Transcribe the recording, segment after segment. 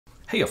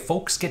Hey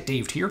folks, Get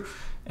Daved here,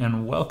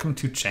 and welcome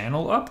to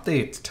channel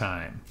update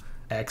time.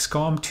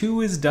 XCOM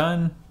 2 is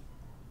done.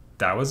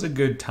 That was a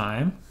good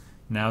time.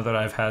 Now that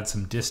I've had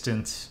some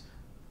distance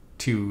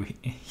to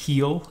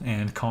heal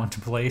and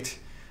contemplate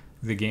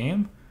the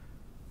game,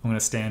 I'm going to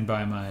stand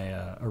by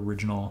my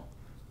original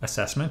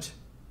assessment.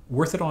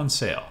 Worth it on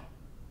sale.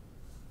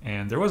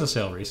 And there was a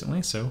sale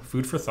recently, so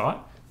food for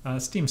thought.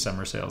 Steam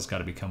Summer Sale's got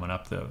to be coming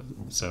up though,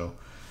 so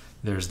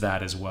there's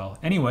that as well.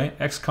 Anyway,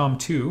 XCOM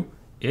 2,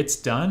 it's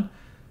done.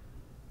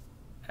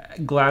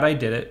 Glad I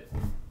did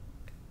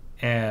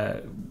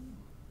it.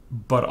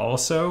 But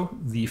also,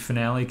 the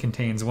finale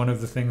contains one of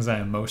the things I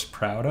am most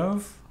proud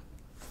of.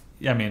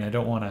 I mean, I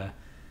don't want to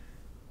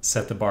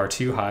set the bar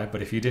too high,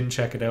 but if you didn't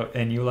check it out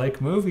and you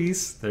like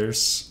movies,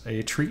 there's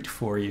a treat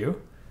for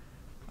you.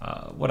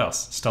 What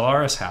else?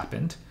 Stellaris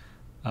happened.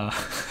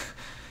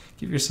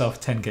 Give yourself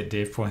 10 Get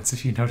Dave points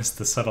if you notice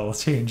the subtle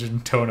change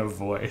in tone of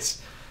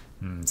voice.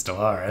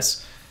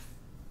 Stellaris.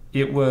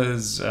 It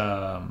was...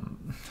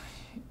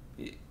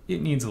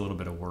 it needs a little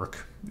bit of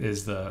work,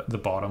 is the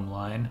bottom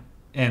line.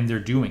 And they're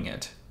doing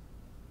it.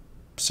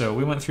 So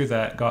we went through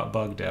that, got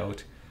bugged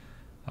out.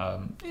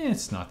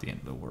 It's not the end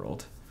of the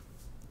world.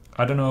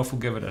 I don't know if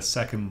we'll give it a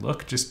second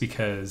look, just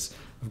because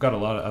I've got a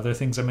lot of other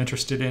things I'm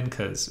interested in,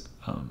 because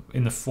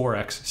in the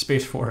 4X,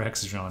 Space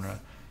 4X genre,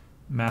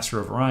 Master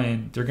of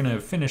Orion, they're going to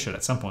finish it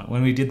at some point.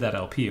 When we did that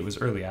LP, it was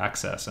early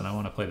access, and I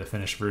want to play the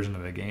finished version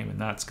of the game, and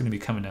that's going to be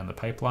coming down the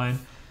pipeline.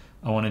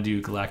 I want to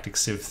do Galactic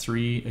Civ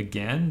 3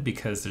 again,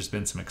 because there's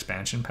been some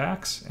expansion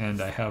packs, and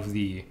I have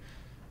the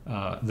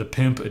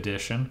Pimp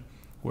edition,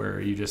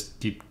 where you just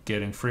keep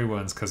getting free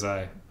ones, because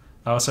I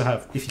also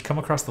have, if you come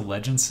across the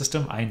Legend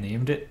system, I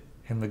named it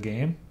in the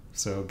game.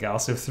 So Gal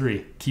Civ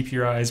 3, keep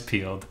your eyes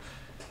peeled,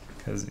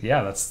 because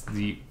yeah, that's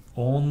the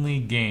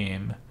only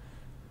game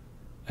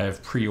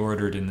I've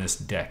pre-ordered in this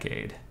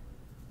decade.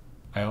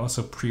 I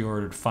also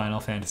pre-ordered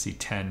Final Fantasy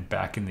X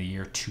back in the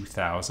year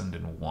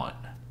 2001.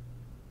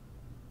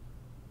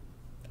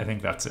 I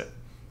think that's it.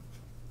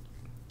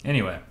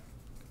 Anyway,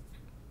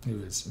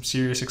 it was some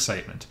serious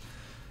excitement.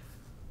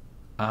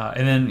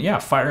 And then, yeah,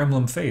 Fire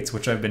Emblem Fates,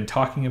 which I've been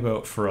talking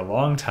about for a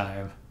long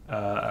time.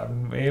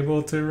 I'm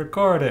able to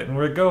record it, and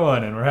we're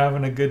going, and we're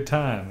having a good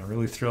time. I'm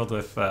really thrilled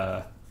with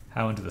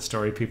how into the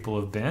story people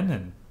have been,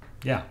 and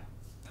yeah,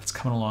 that's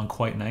coming along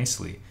quite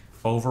nicely.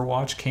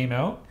 Overwatch came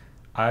out.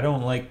 I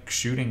don't like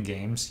shooting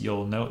games.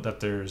 You'll note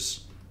that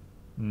there's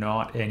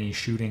not any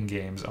shooting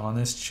games on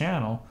this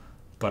channel,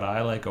 but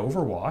I like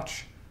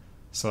Overwatch,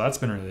 so that's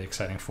been really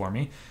exciting for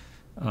me.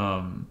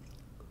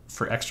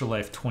 For Extra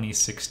Life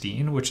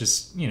 2016, which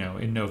is, you know,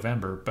 in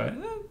November, but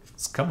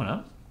it's coming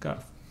up.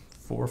 Got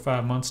 4 or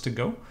 5 months to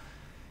go.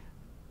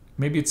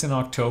 Maybe it's in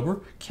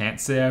October.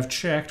 Can't say I've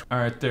checked. All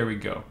right, there we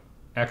go.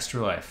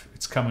 Extra Life.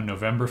 It's coming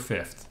November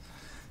 5th.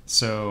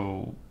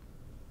 So,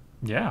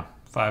 yeah,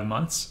 5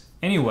 months.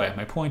 Anyway,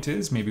 my point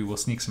is maybe we'll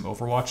sneak some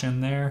Overwatch in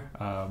there.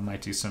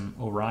 Might do some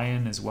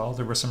Orion as well.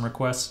 There were some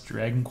requests.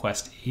 Dragon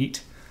Quest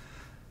 8.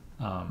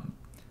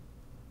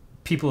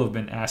 People have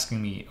been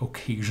asking me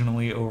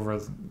occasionally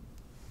over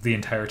the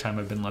entire time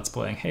I've been Let's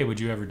Playing, hey, would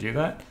you ever do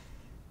that?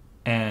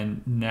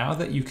 And now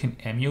that you can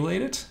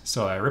emulate it,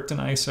 so I ripped an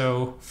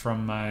ISO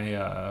from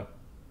my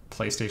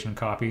PlayStation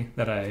copy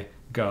that I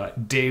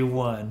got day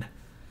one,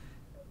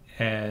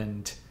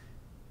 and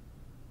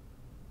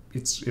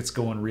it's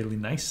going really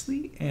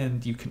nicely,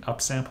 and you can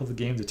upsample the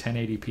game to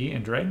 1080p,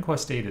 and Dragon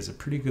Quest 8 is a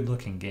pretty good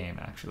looking game,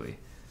 actually.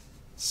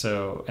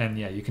 So, and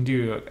yeah, you can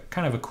do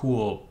kind of a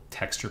cool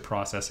texture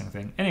processing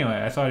thing.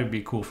 Anyway, I thought it'd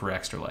be cool for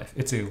Extra Life.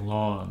 It's a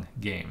long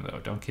game, though.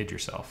 Don't kid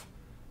yourself.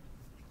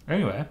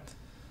 Anyway,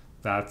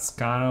 that's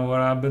kind of what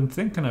I've been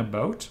thinking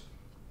about.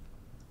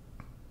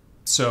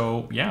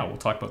 So, yeah, we'll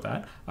talk about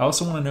that. I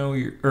also want to know,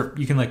 or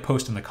you can like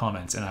post in the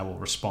comments and I will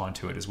respond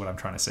to it, is what I'm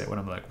trying to say. When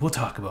I'm like, we'll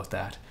talk about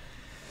that.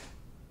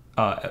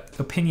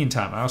 Opinion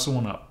time. I also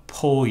want to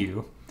poll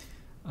you.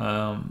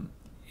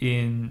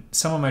 In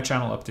some of my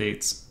channel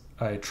updates,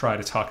 I try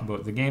to talk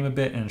about the game a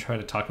bit and try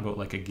to talk about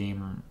like a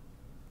game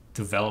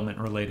development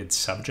related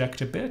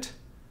subject a bit.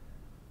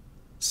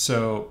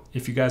 So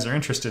if you guys are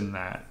interested in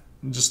that,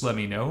 just let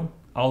me know.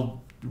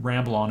 I'll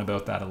ramble on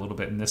about that a little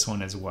bit in this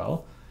one as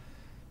well,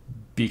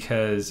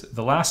 because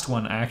the last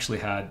one I actually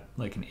had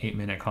like an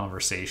 8-minute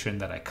conversation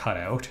that I cut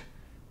out,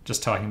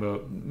 just talking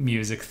about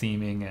music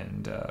theming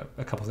and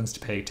a couple things to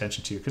pay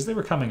attention to, because they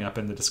were coming up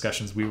in the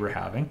discussions we were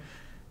having.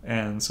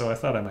 And so I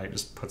thought I might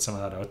just put some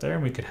of that out there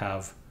and we could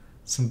have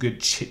some good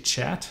chit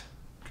chat.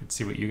 Could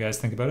see what you guys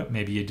think about it.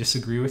 Maybe you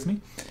disagree with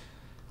me,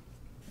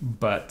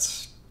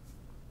 but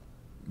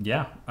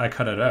yeah, I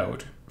cut it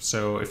out.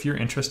 So if you're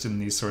interested in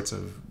these sorts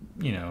of,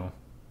 you know,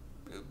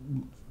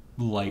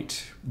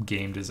 light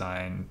game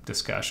design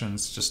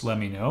discussions, just let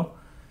me know.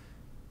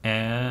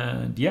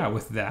 And yeah,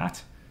 with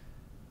that,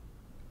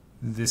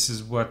 this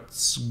is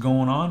what's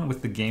going on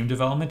with the game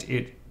development.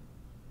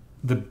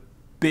 The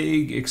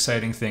big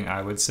exciting thing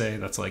I would say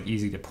that's like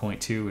easy to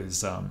point to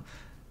is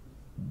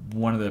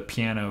one of the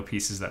piano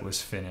pieces that was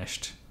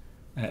finished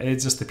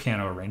It's just the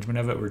piano arrangement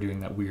of it. We're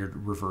doing that weird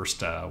reversed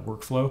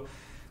workflow.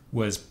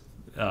 Was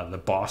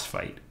the boss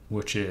fight,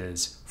 which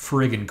is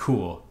friggin'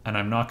 cool. And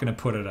I'm not going to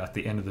put it at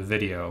the end of the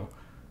video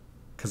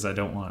because I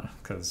don't want,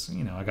 because,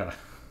 you know, I got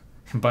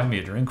to buy me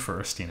a drink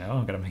first, you know,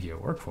 I'm going to make you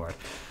work for it.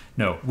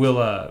 No,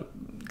 we'll,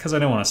 because I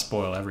don't want to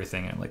spoil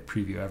everything and like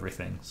preview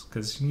everything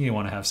because you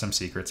want to have some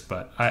secrets,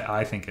 but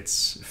I think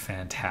it's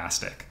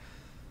fantastic.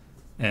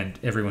 And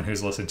everyone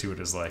who's listened to it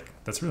is like,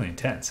 that's really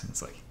intense. And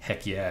it's like,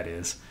 heck yeah, it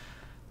is.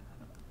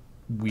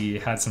 We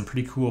had some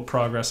pretty cool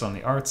progress on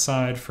the art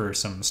side for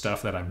some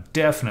stuff that I'm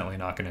definitely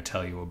not going to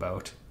tell you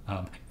about.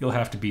 You'll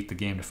have to beat the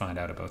game to find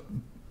out about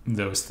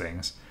those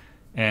things.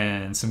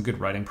 And some good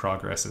writing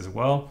progress as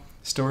well.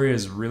 Story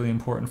is really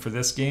important for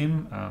this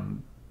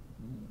game.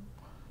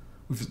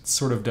 We've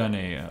sort of done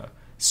a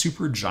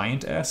super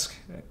giant-esque,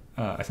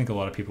 I think a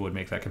lot of people would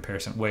make that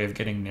comparison, way of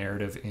getting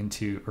narrative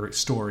into, or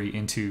story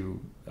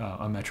into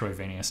a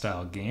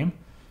Metroidvania-style game.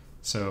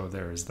 So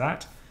there is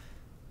that.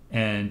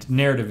 And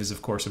narrative is,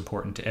 of course,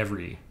 important to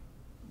every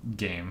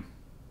game.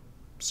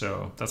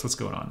 So that's what's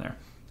going on there.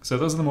 So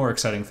those are the more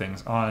exciting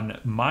things. On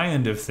my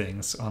end of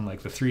things, on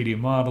like the 3D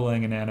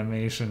modeling and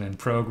animation and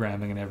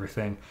programming and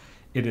everything,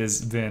 it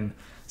has been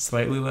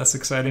slightly less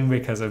exciting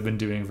because I've been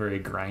doing very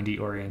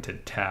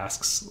grindy-oriented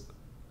tasks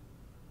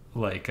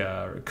like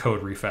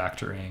code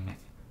refactoring,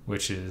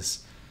 which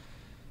is,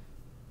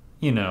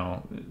 you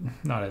know,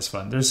 not as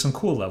fun. There's some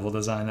cool level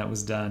design that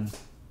was done,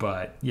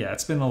 but yeah,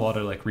 it's been a lot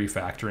of like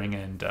refactoring,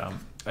 and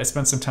I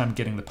spent some time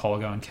getting the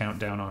polygon count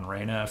down on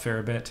Reyna a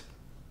fair bit.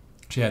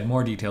 She had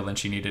more detail than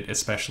she needed,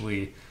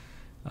 especially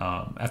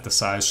at the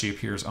size she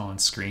appears on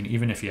screen.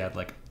 Even if you had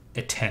like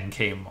a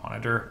 10K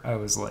monitor, I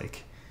was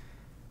like,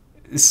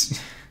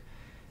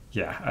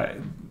 I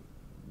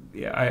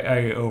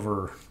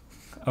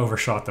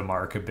overshot the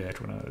mark a bit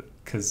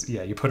because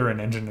you put her in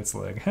engine, it's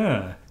like,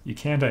 you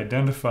can't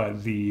identify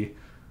the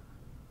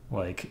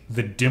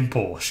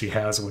dimple she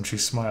has when she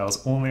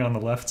smiles only on the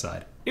left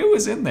side. It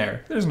was in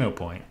there. There's no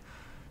point.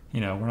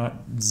 You know, we're not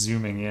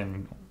zooming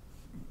in,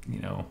 you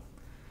know,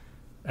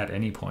 at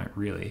any point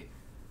really.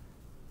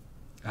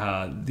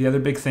 The other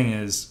big thing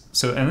is,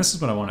 and this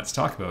is what I wanted to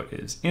talk about,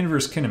 is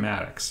inverse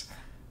kinematics.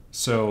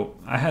 So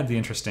I had the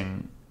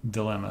interesting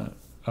dilemma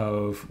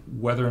of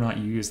whether or not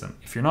you use them.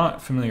 If you're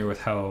not familiar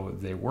with how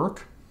they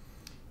work,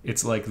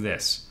 it's like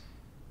this.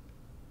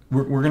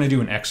 We're going to do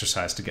an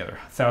exercise together.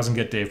 1,000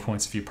 Get Dave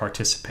points if you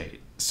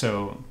participate.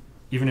 So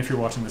even if you're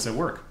watching this at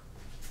work,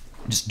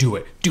 just do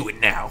it. Do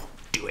it now.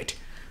 Do it.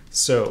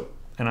 So,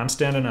 and I'm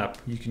standing up.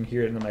 You can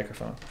hear it in the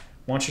microphone.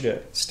 I want you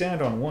to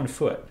stand on one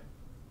foot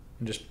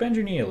and just bend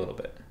your knee a little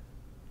bit.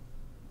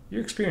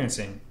 You're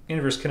experiencing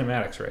inverse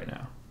kinematics right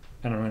now.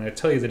 And I'm going to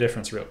tell you the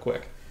difference real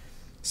quick.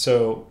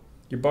 So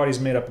your body's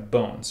made up of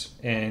bones,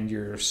 and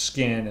your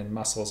skin and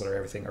muscles and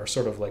everything are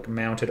sort of like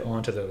mounted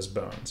onto those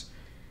bones.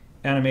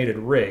 Animated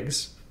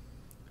rigs,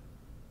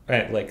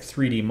 like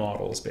 3D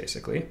models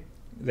basically,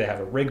 they have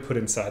a rig put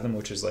inside them,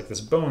 which is like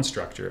this bone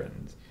structure.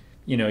 And,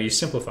 you know, you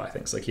simplify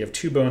things. Like you have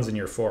 2 bones in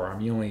your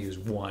forearm, you only use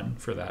 1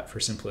 for that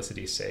for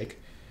simplicity's sake.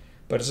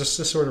 But it's just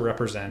to sort of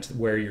represent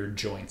where your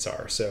joints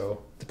are.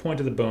 So the point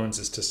of the bones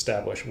is to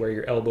establish where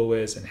your elbow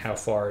is and how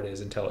far it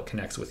is until it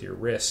connects with your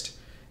wrist,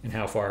 and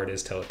how far it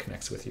is till it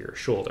connects with your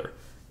shoulder.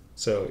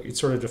 So it's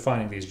sort of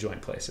defining these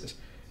joint places.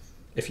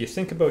 If you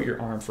think about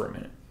your arm for a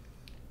minute,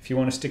 if you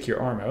want to stick your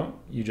arm out,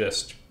 you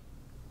just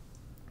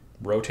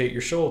rotate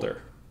your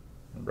shoulder,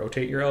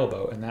 rotate your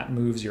elbow, and that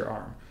moves your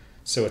arm.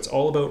 So it's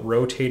all about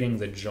rotating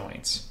the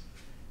joints,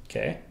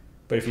 okay?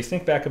 But if you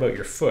think back about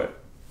your foot,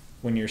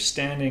 when you're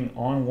standing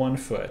on one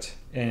foot,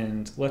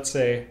 and let's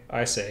say,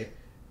 I say,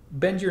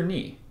 bend your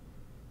knee.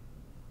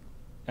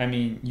 I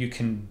mean, you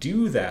can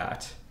do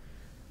that,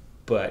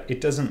 but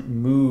it doesn't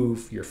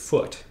move your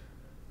foot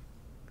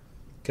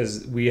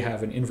because we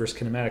have an inverse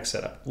kinematic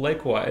setup.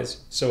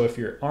 Likewise, so if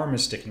your arm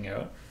is sticking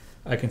out,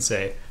 I can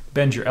say,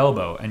 bend your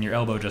elbow, and your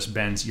elbow just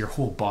bends. Your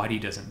whole body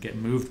doesn't get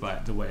moved by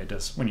it the way it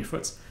does when your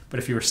foot's. But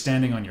if you were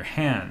standing on your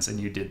hands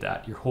and you did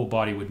that, your whole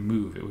body would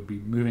move. It would be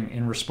moving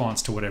in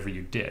response to whatever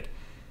you did.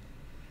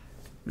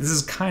 This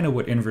is kind of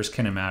what inverse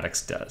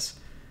kinematics does.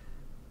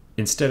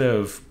 Instead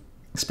of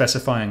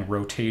specifying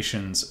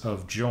rotations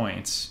of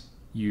joints,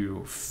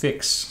 you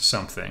fix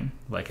something,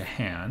 like a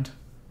hand,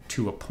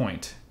 to a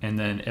point, and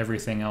then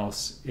everything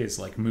else is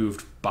like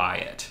moved by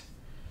it.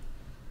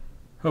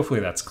 Hopefully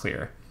that's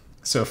clear.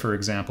 So for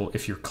example,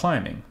 if you're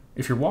climbing,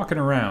 if you're walking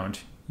around,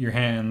 your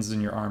hands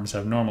and your arms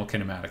have normal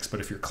kinematics, but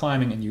if you're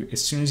climbing and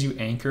as soon as you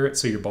anchor it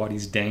so your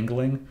body's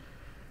dangling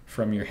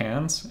from your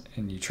hands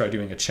and you try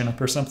doing a chin-up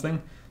or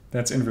something,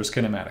 that's inverse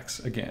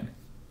kinematics again.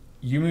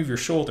 You move your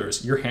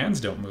shoulders, your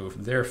hands don't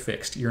move, they're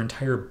fixed. Your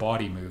entire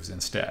body moves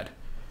instead.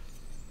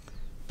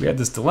 We had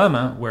this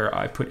dilemma where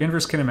I put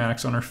inverse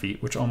kinematics on our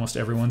feet, which almost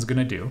everyone's going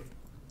to do.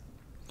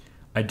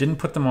 I didn't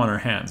put them on our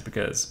hands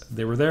because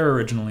they were there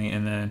originally,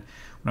 and then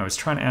when I was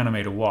trying to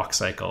animate a walk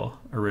cycle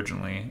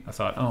originally, I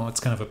thought, oh, it's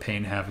kind of a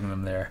pain having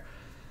them there.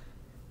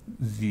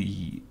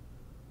 The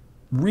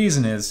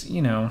reason is,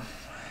 you know,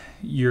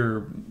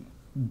 your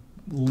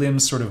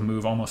limbs sort of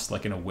move almost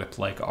like in a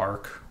whip-like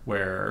arc,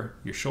 where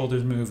your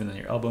shoulders move and then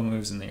your elbow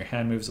moves and then your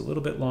hand moves a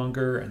little bit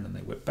longer and then they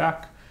whip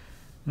back.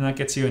 And that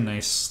gets you a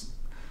nice,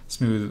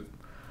 smooth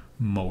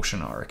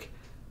motion arc.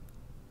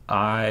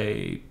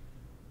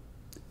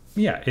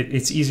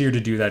 It's easier to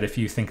do that if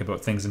you think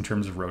about things in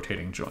terms of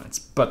rotating joints.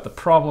 But the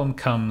problem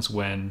comes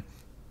when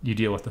you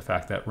deal with the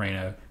fact that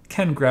Reina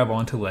can grab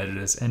onto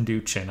ledges and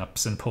do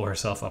chin-ups and pull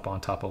herself up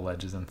on top of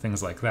ledges and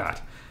things like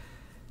that.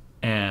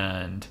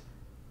 And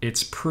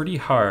it's pretty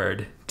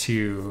hard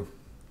to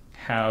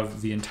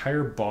have the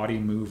entire body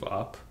move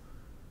up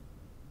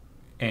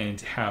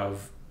and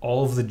have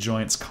all of the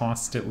joints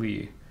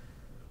constantly,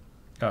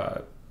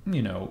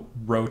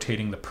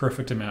 rotating the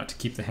perfect amount to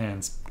keep the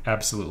hands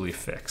absolutely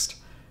fixed.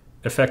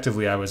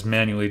 Effectively, I was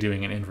manually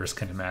doing an inverse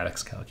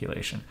kinematics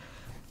calculation.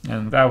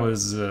 And that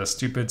was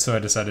stupid, so I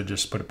decided to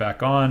just put it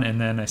back on,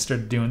 and then I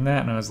started doing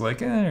that, and I was like,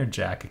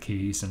 jacket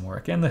keys and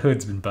work, and the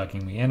hood's been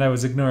bugging me, and I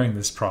was ignoring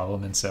this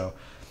problem, and so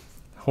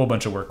a whole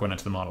bunch of work went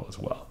into the model as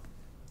well.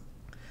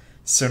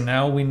 So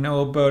now we know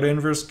about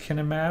inverse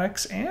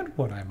kinematics and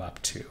what I'm up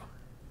to.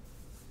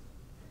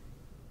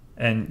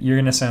 And you're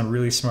going to sound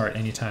really smart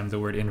anytime the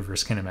word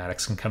inverse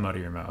kinematics can come out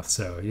of your mouth,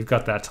 so you've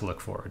got that to look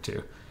forward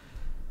to.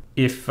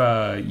 If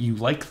you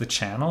like the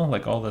channel,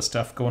 like all the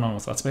stuff going on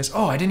with Let's Plays.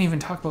 Oh, I didn't even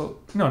talk about...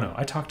 No,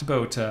 I talked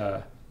about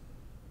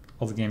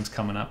all the games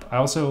coming up.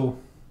 I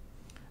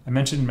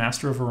mentioned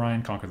Master of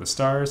Orion, Conquer the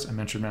Stars. I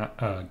mentioned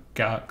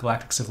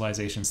Galactic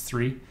Civilizations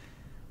 3.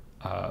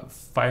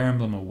 Fire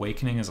Emblem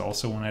Awakening is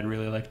also one I'd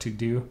really like to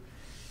do.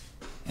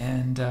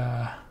 And,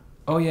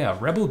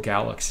 Rebel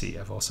Galaxy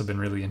I've also been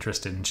really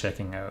interested in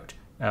checking out.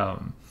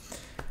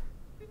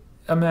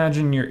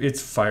 Imagine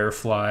it's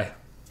Firefly.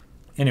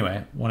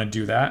 Anyway, want to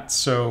do that,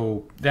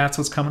 so that's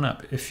what's coming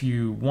up. If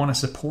you want to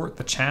support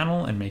the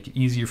channel and make it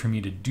easier for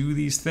me to do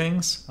these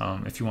things,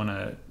 if you want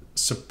to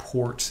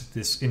support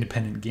this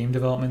independent game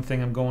development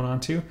thing I'm going on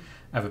to,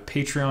 I have a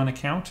Patreon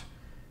account.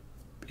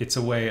 It's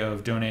a way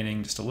of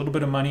donating just a little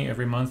bit of money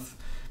every month.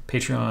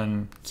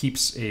 Patreon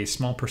keeps a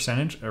small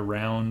percentage,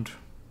 around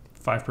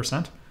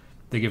 5%.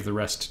 They give the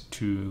rest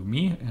to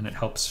me, and it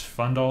helps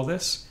fund all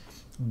this.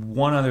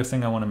 One other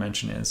thing I want to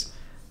mention is,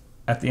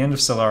 at the end of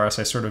Stellaris,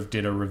 I sort of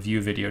did a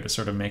review video to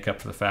sort of make up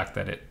for the fact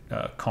that it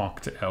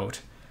conked out.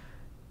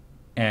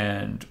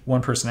 And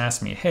one person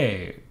asked me,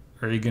 hey,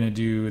 are you going to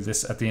do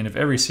this at the end of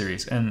every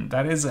series? And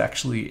that is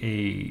actually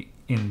a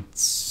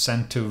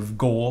incentive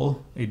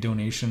goal, a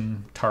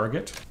donation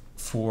target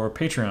for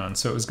Patreon.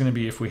 So it was going to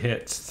be, if we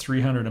hit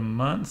 300 a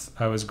month,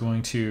 I was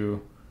going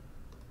to,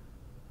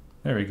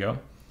 there we go,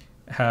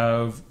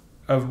 have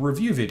a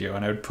review video,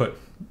 and I would put,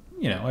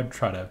 I'd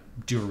try to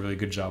do a really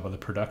good job of the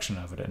production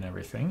of it and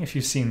everything. If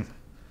you've seen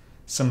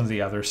some of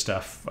the other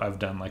stuff I've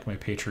done, like my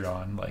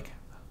Patreon, like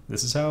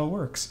this is how it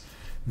works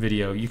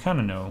video, you kind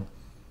of know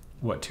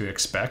what to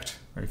expect.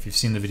 Or if you've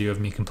seen the video of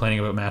me complaining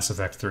about Mass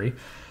Effect 3.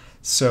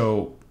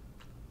 So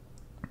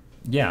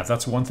yeah,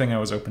 that's one thing I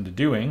was open to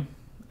doing,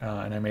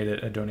 and I made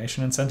it a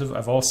donation incentive.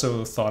 I've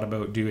also thought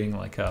about doing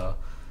like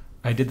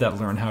I did that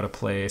Learn How to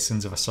Play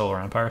Sins of a Solar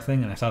Empire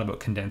thing, and I thought about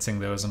condensing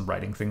those and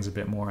writing things a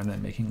bit more and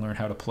then making Learn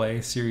How to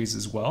Play series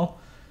as well.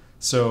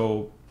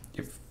 So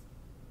if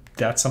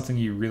that's something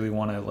you really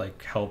want to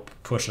help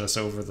push us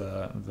over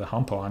the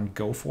hump on,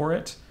 go for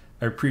it.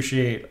 I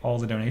appreciate all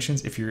the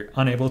donations. If you're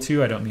unable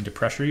to, I don't mean to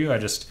pressure you. I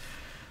just,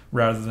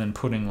 rather than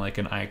putting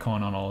an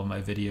icon on all of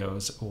my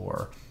videos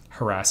or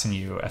harassing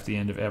you at the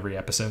end of every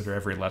episode or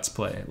every Let's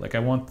Play, I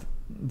want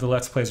the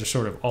Let's Plays are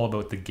sort of all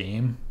about the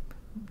game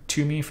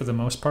to me for the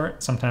most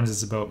part. Sometimes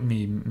it's about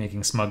me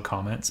making smug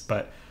comments,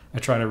 but I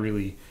try to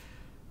really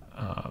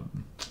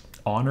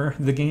honor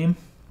the game.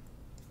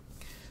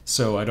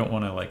 So I don't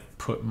want to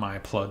put my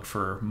plug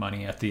for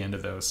money at the end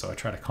of those, so I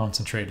try to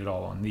concentrate it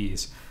all on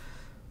these.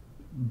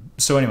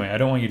 So anyway, I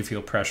don't want you to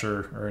feel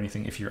pressure or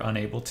anything if you're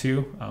unable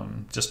to.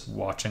 Just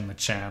watching the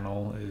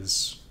channel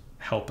is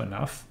help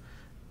enough,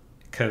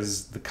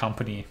 because the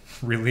company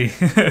really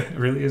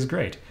really is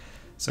great.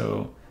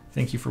 So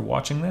thank you for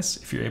watching this.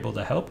 If you're able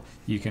to help,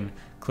 you can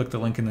click the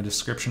link in the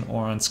description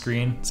or on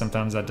screen.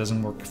 Sometimes that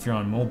doesn't work if you're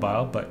on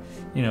mobile, but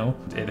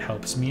it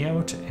helps me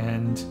out,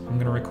 and I'm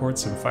gonna record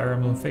some Fire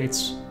Emblem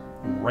Fates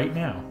right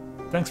now.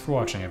 Thanks for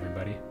watching,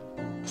 everybody.